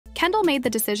Kendall made the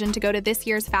decision to go to this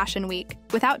year's Fashion Week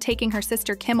without taking her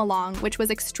sister Kim along, which was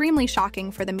extremely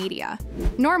shocking for the media.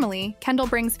 Normally, Kendall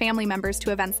brings family members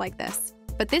to events like this,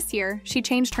 but this year, she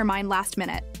changed her mind last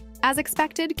minute. As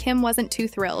expected, Kim wasn't too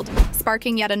thrilled,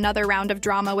 sparking yet another round of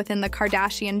drama within the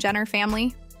Kardashian-Jenner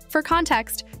family. For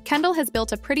context, Kendall has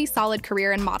built a pretty solid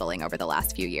career in modeling over the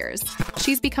last few years.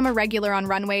 She's become a regular on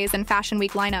runways and Fashion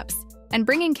Week lineups, and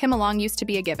bringing Kim along used to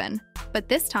be a given. But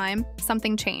this time,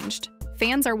 something changed.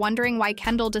 Fans are wondering why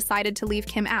Kendall decided to leave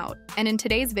Kim out, and in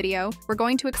today's video, we're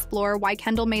going to explore why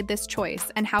Kendall made this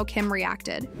choice and how Kim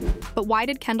reacted. But why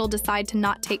did Kendall decide to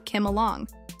not take Kim along?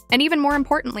 And even more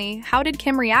importantly, how did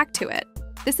Kim react to it?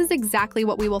 This is exactly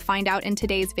what we will find out in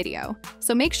today's video,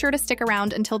 so make sure to stick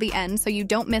around until the end so you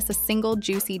don't miss a single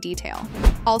juicy detail.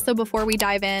 Also, before we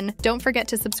dive in, don't forget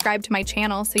to subscribe to my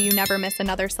channel so you never miss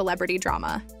another celebrity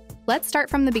drama. Let's start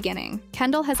from the beginning.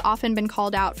 Kendall has often been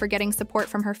called out for getting support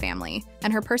from her family,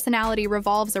 and her personality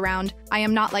revolves around, "I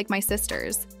am not like my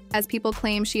sisters," as people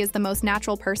claim she is the most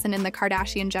natural person in the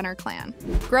Kardashian-Jenner clan.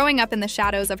 Growing up in the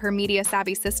shadows of her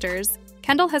media-savvy sisters,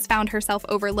 Kendall has found herself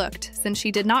overlooked since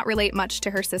she did not relate much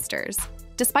to her sisters.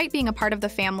 Despite being a part of the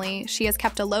family, she has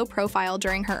kept a low profile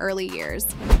during her early years,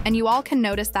 and you all can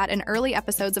notice that in early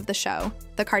episodes of the show,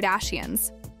 The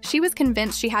Kardashians. She was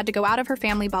convinced she had to go out of her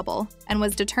family bubble and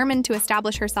was determined to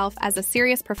establish herself as a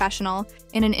serious professional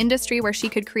in an industry where she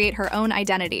could create her own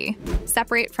identity,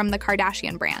 separate from the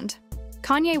Kardashian brand.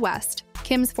 Kanye West,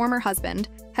 Kim's former husband,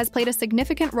 has played a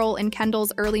significant role in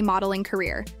Kendall's early modeling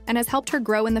career and has helped her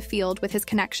grow in the field with his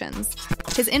connections.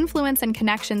 His influence and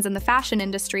connections in the fashion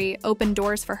industry opened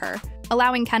doors for her,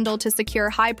 allowing Kendall to secure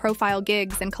high-profile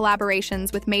gigs and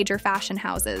collaborations with major fashion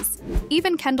houses.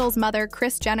 Even Kendall's mother,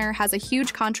 Kris Jenner, has a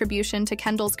huge contribution to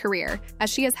Kendall's career, as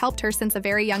she has helped her since a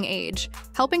very young age,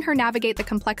 helping her navigate the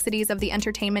complexities of the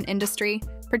entertainment industry,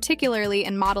 particularly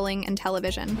in modeling and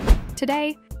television.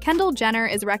 Today, Kendall Jenner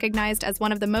is recognized as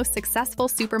one of the most successful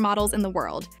supermodels in the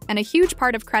world, and a huge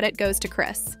part of credit goes to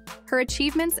Kris. Her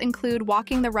achievements include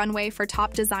walking the runway for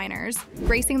top designers,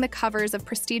 gracing the covers of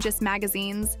prestigious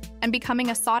magazines, and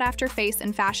becoming a sought-after face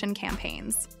in fashion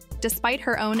campaigns. Despite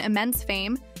her own immense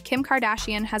fame, Kim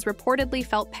Kardashian has reportedly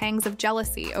felt pangs of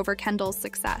jealousy over Kendall's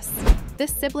success.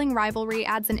 This sibling rivalry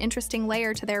adds an interesting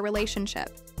layer to their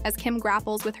relationship, as Kim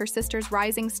grapples with her sister's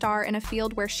rising star in a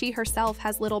field where she herself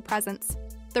has little presence.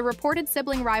 The reported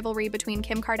sibling rivalry between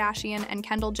Kim Kardashian and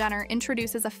Kendall Jenner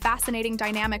introduces a fascinating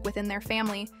dynamic within their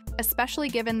family, especially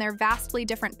given their vastly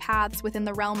different paths within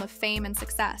the realm of fame and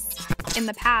success. In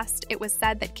the past, it was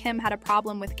said that Kim had a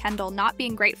problem with Kendall not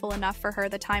being grateful enough for her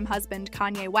time husband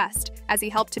Kanye West, as he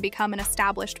helped to become an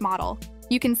established model.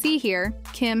 You can see here,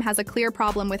 Kim has a clear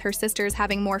problem with her sisters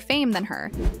having more fame than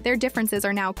her. Their differences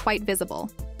are now quite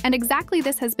visible. And exactly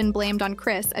this has been blamed on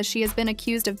Kris, as she has been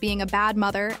accused of being a bad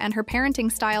mother and her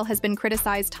parenting style has been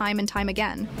criticized time and time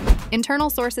again. Internal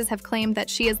sources have claimed that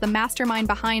she is the mastermind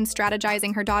behind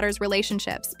strategizing her daughter's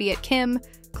relationships, be it Kim,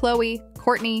 Khloe,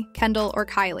 Kourtney, Kendall, or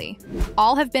Kylie.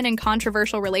 All have been in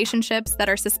controversial relationships that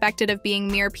are suspected of being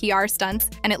mere PR stunts,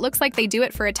 and it looks like they do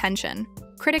it for attention.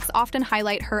 Critics often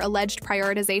highlight her alleged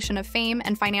prioritization of fame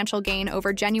and financial gain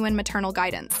over genuine maternal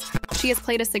guidance. She has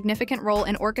played a significant role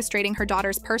in orchestrating her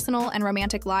daughter's personal and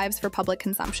romantic lives for public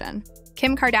consumption.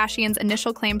 Kim Kardashian's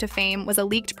initial claim to fame was a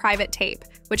leaked private tape,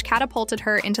 which catapulted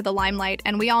her into the limelight,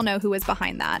 and we all know who was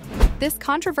behind that. This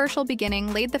controversial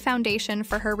beginning laid the foundation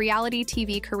for her reality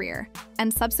TV career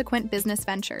and subsequent business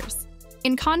ventures.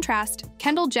 In contrast,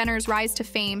 Kendall Jenner's rise to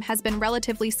fame has been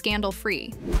relatively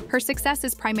scandal-free. Her success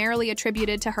is primarily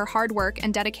attributed to her hard work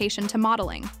and dedication to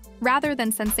modeling, rather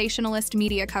than sensationalist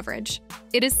media coverage.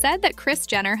 It is said that Kris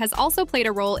Jenner has also played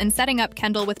a role in setting up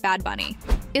Kendall with Bad Bunny.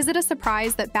 Is it a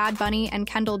surprise that Bad Bunny and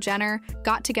Kendall Jenner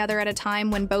got together at a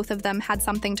time when both of them had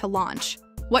something to launch?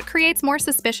 What creates more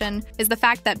suspicion is the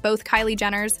fact that both Kylie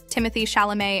Jenner's, Timothée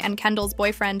Chalamet, and Kendall's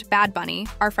boyfriend, Bad Bunny,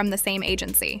 are from the same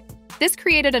agency. This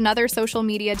created another social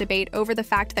media debate over the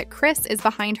fact that Kris is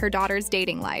behind her daughter's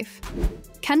dating life.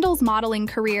 Kendall's modeling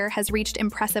career has reached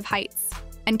impressive heights,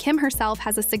 and Kim herself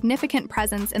has a significant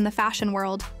presence in the fashion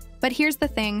world. But here's the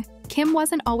thing, Kim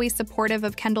wasn't always supportive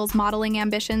of Kendall's modeling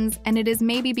ambitions, and it is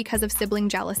maybe because of sibling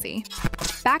jealousy.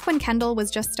 Back when Kendall was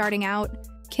just starting out,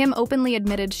 Kim openly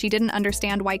admitted she didn't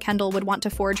understand why Kendall would want to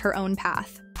forge her own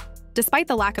path. Despite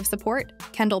the lack of support,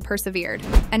 Kendall persevered,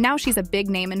 and now she's a big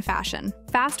name in fashion.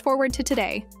 Fast forward to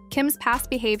today, Kim's past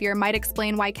behavior might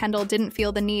explain why Kendall didn't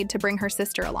feel the need to bring her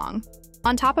sister along.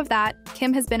 On top of that,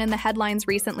 Kim has been in the headlines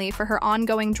recently for her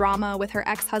ongoing drama with her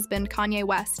ex-husband Kanye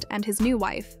West and his new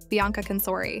wife, Bianca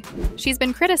Consori. She's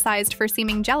been criticized for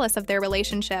seeming jealous of their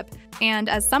relationship and,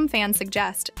 as some fans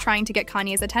suggest, trying to get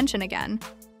Kanye's attention again.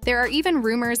 There are even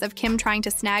rumors of Kim trying to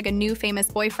snag a new famous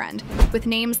boyfriend, with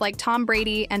names like Tom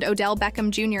Brady and Odell Beckham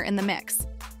Jr. in the mix.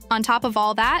 On top of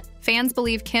all that, fans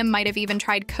believe Kim might have even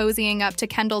tried cozying up to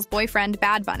Kendall's boyfriend,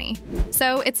 Bad Bunny.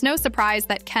 So it's no surprise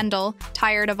that Kendall,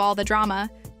 tired of all the drama,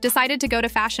 decided to go to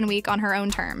Fashion Week on her own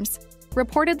terms.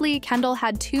 Reportedly, Kendall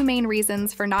had two main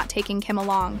reasons for not taking Kim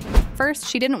along. First,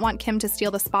 she didn't want Kim to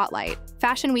steal the spotlight.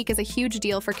 Fashion Week is a huge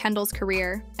deal for Kendall's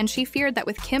career, and she feared that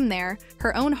with Kim there,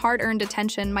 her own hard-earned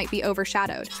attention might be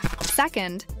overshadowed.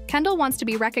 Second, Kendall wants to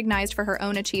be recognized for her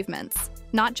own achievements,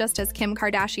 not just as Kim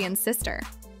Kardashian's sister.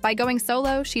 By going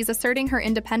solo, she's asserting her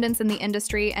independence in the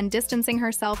industry and distancing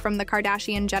herself from the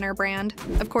Kardashian-Jenner brand.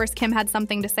 Of course, Kim had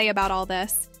something to say about all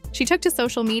this. She took to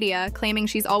social media, claiming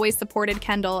she's always supported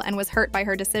Kendall and was hurt by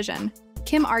her decision.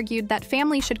 Kim argued that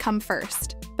family should come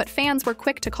first, but fans were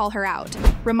quick to call her out,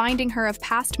 reminding her of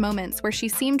past moments where she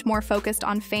seemed more focused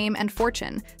on fame and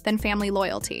fortune than family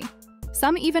loyalty.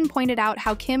 Some even pointed out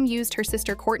how Kim used her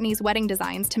sister Kourtney's wedding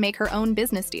designs to make her own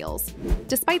business deals.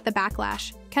 Despite the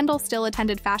backlash, Kendall still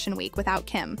attended Fashion Week without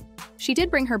Kim. She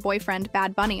did bring her boyfriend,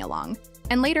 Bad Bunny, along,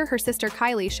 and later her sister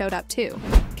Kylie showed up too.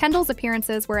 Kendall's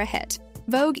appearances were a hit.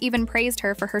 Vogue even praised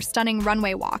her for her stunning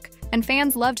runway walk, and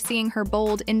fans loved seeing her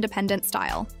bold, independent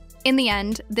style. In the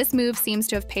end, this move seems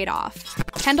to have paid off.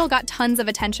 Kendall got tons of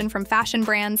attention from fashion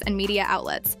brands and media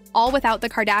outlets, all without the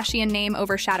Kardashian name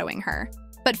overshadowing her.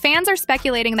 But fans are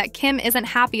speculating that Kim isn't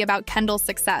happy about Kendall's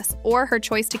success or her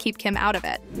choice to keep Kim out of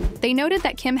it. They noted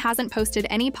that Kim hasn't posted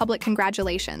any public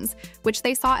congratulations, which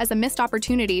they saw as a missed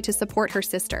opportunity to support her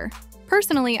sister.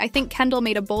 Personally, I think Kendall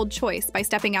made a bold choice by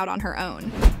stepping out on her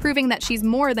own, proving that she's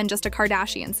more than just a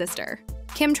Kardashian sister.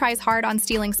 Kim tries hard on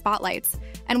stealing spotlights,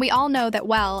 and we all know that,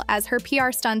 well, as her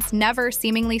PR stunts never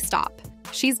seemingly stop.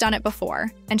 She's done it before,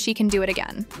 and she can do it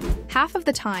again. Half of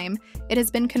the time, it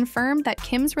has been confirmed that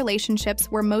Kim's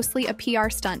relationships were mostly a PR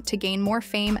stunt to gain more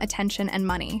fame, attention, and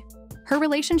money. Her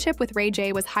relationship with Ray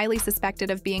J was highly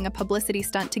suspected of being a publicity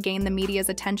stunt to gain the media's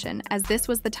attention, as this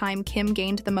was the time Kim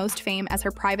gained the most fame as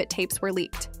her private tapes were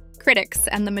leaked. Critics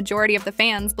and the majority of the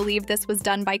fans believe this was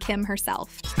done by Kim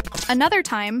herself. Another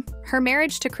time, her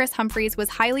marriage to Kris Humphries was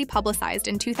highly publicized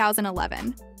in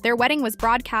 2011. Their wedding was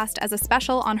broadcast as a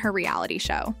special on her reality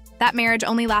show. That marriage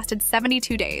only lasted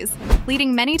 72 days,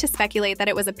 leading many to speculate that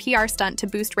it was a PR stunt to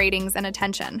boost ratings and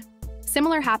attention.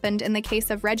 Similar happened in the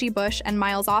case of Reggie Bush and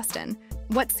Miles Austin.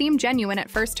 What seemed genuine at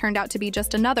first turned out to be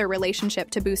just another relationship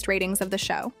to boost ratings of the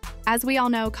show. As we all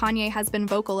know, Kanye has been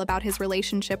vocal about his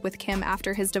relationship with Kim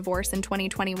after his divorce in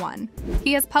 2021.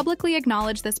 He has publicly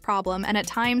acknowledged this problem, and at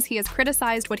times he has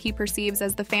criticized what he perceives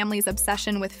as the family's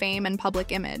obsession with fame and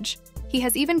public image. He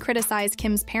has even criticized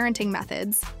Kim's parenting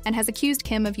methods and has accused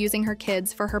Kim of using her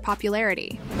kids for her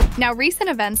popularity. Now, recent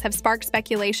events have sparked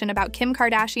speculation about Kim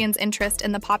Kardashian's interest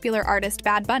in the popular artist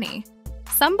Bad Bunny.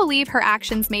 Some believe her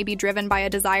actions may be driven by a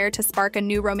desire to spark a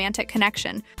new romantic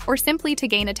connection or simply to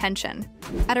gain attention.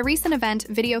 At a recent event,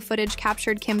 video footage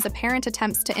captured Kim's apparent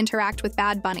attempts to interact with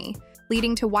Bad Bunny,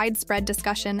 leading to widespread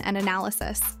discussion and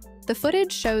analysis. The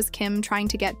footage shows Kim trying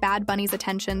to get Bad Bunny's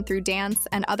attention through dance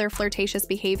and other flirtatious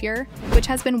behavior, which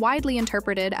has been widely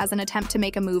interpreted as an attempt to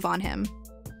make a move on him.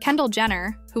 Kendall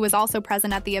Jenner, who was also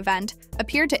present at the event,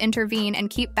 appeared to intervene and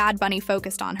keep Bad Bunny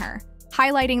focused on her,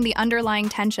 highlighting the underlying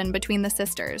tension between the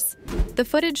sisters. The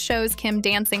footage shows Kim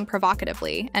dancing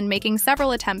provocatively and making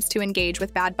several attempts to engage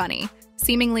with Bad Bunny,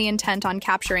 seemingly intent on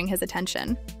capturing his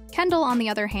attention. Kendall, on the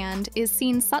other hand, is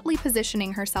seen subtly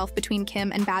positioning herself between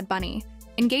Kim and Bad Bunny,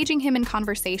 engaging him in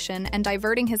conversation and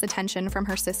diverting his attention from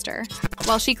her sister.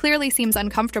 While she clearly seems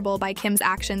uncomfortable by Kim's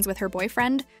actions with her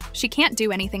boyfriend, she can't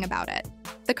do anything about it.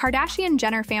 The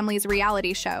Kardashian-Jenner family's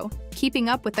reality show, Keeping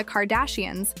Up with the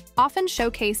Kardashians, often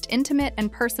showcased intimate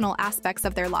and personal aspects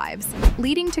of their lives,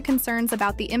 leading to concerns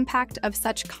about the impact of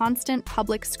such constant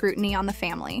public scrutiny on the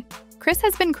family. Kris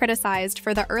has been criticized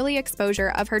for the early exposure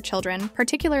of her children,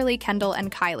 particularly Kendall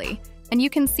and Kylie, and you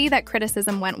can see that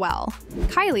criticism went well.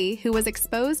 Kylie, who was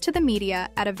exposed to the media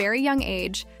at a very young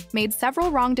age, made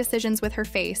several wrong decisions with her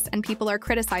face, and people are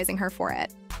criticizing her for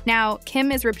it. Now,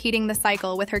 Kim is repeating the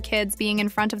cycle with her kids being in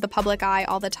front of the public eye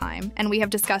all the time, and we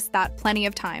have discussed that plenty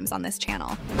of times on this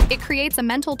channel. It creates a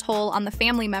mental toll on the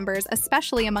family members,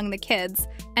 especially among the kids,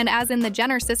 and as in the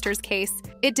Jenner sisters' case,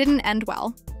 it didn't end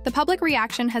well. The public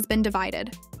reaction has been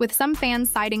divided, with some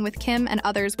fans siding with Kim and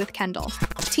others with Kendall.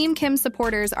 Team Kim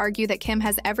supporters argue that Kim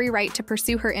has every right to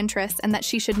pursue her interests and that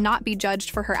she should not be judged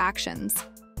for her actions.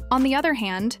 On the other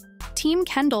hand, Team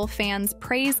Kendall fans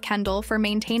praise Kendall for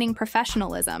maintaining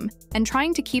professionalism and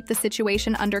trying to keep the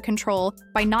situation under control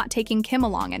by not taking Kim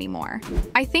along anymore.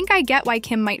 I think I get why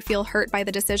Kim might feel hurt by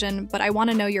the decision, but I want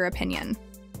to know your opinion.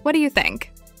 What do you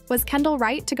think? Was Kendall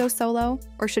right to go solo,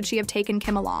 or should she have taken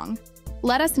Kim along?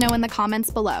 Let us know in the comments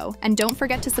below, and don't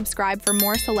forget to subscribe for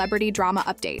more celebrity drama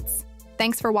updates.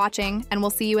 Thanks for watching, and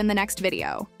we'll see you in the next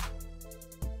video.